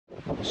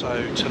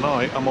So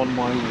tonight I'm on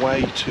my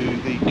way to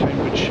the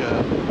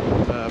Cambridgeshire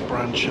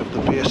branch of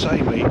the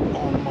BSA meet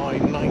on my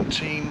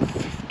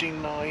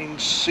 1959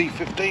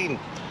 C15.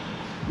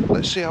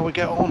 Let's see how we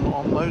get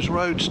on those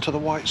roads to the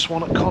White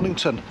Swan at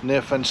Conington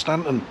near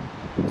Fenland.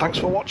 Thanks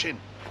for watching.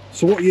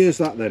 So what year's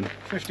that then?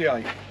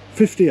 58.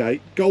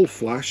 58, gold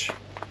flash,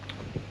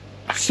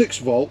 6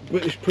 volt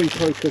British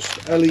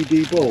pre-focused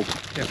LED bulb.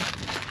 Yeah.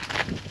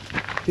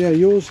 Yeah,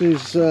 yours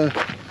is Very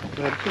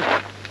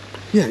good.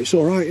 yeah, it's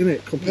alright, isn't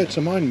it, compared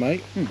to mine,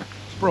 mate? It's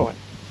bright.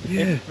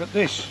 Yeah. But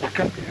this, I've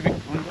got a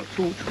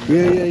torch.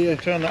 Yeah.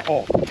 Turn that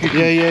off.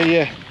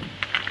 Yeah.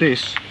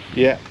 This.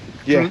 Yeah.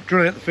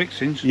 Drill out the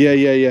fixings.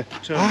 Yeah.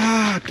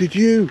 Turn Did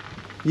you?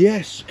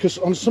 Yes, because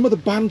on some of the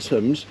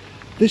Bantams,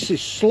 this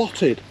is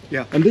slotted.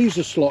 Yeah. And these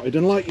are slotted,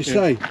 and like you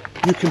say,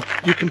 you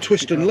can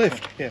twist and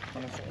lift. Yeah.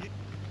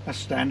 That's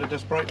standard.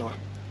 That's brake light.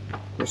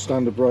 The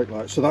standard brake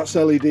light. So that's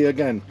LED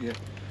again. Yeah.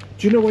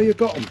 Do you know where you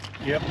got them?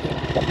 Yep.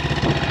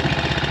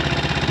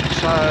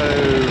 So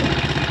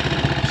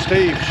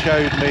Steve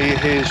showed me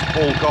his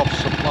Paul Goff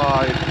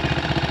supplied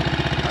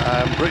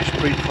British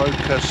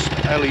pre-focused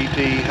LED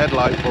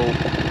headlight bulb.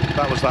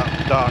 That was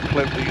that dark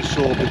clip that you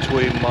saw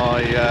between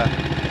my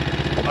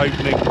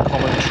opening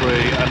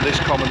commentary and this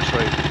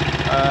commentary.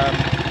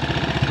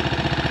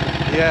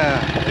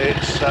 Yeah,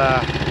 it's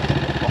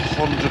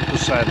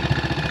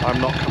 100%. I'm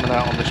not coming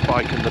out on this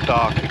bike in the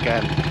dark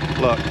again.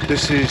 Look,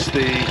 this is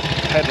the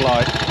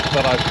headlight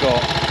that I've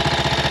got.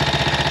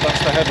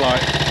 That's the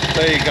headlight.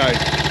 There you go.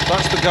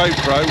 That's the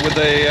GoPro with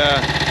the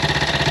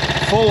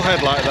full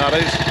headlight, that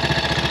is.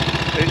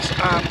 It's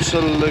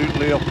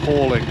absolutely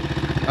appalling.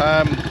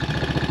 I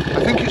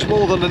think it's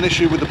more than an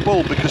issue with the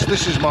bulb, because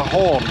this is my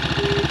horn.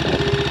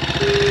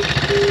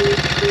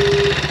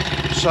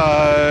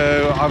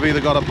 So I've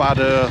either got a bad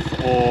earth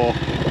or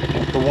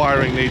the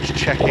wiring needs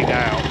checking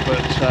out.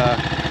 But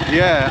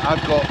yeah,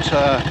 I've got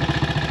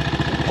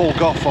Paul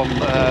Goff on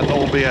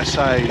all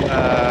BSA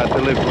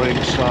delivering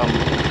some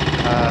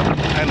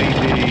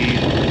LED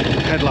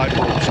headlight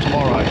bulbs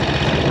tomorrow,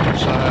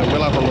 so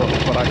we'll have a look.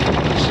 But I think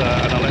it's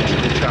an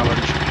electrical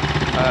challenge.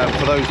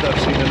 For those that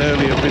have seen an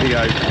earlier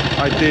video,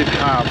 I did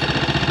have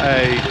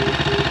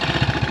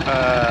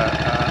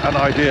an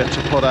idea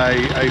to put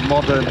a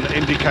modern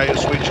indicator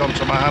switch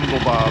onto my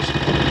handlebars,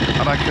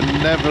 and I can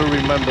never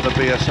remember the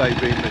BSA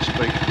being this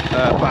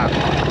bad.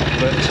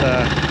 But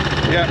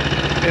yeah,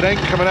 it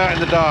ain't coming out in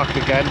the dark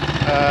again.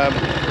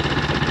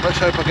 Let's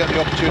hope I get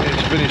the opportunity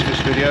to finish this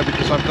video,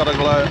 because I've got to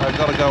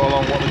go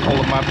along what they call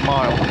a mad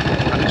mile,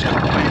 and it's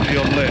completely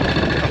unlit.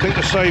 I think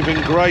the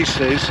saving grace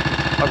is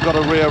I've got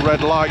a rear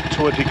red light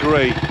to a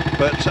degree,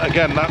 but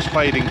again, that's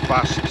fading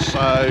fast,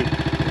 so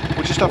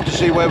we'll just have to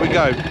see where we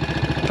go.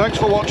 Thanks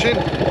for watching.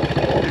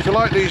 If you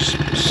like these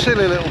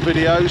silly little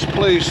videos,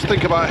 please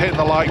think about hitting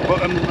the like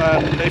button,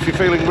 and if you're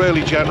feeling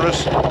really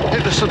generous,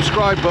 hit the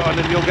subscribe button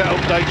and you'll get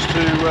updates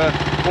to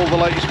all the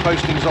latest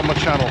postings on my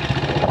channel.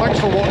 Thanks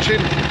for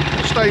watching.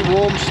 Stay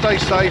warm, stay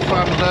safe,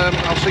 and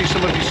I'll see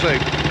some of you soon.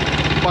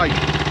 Bye.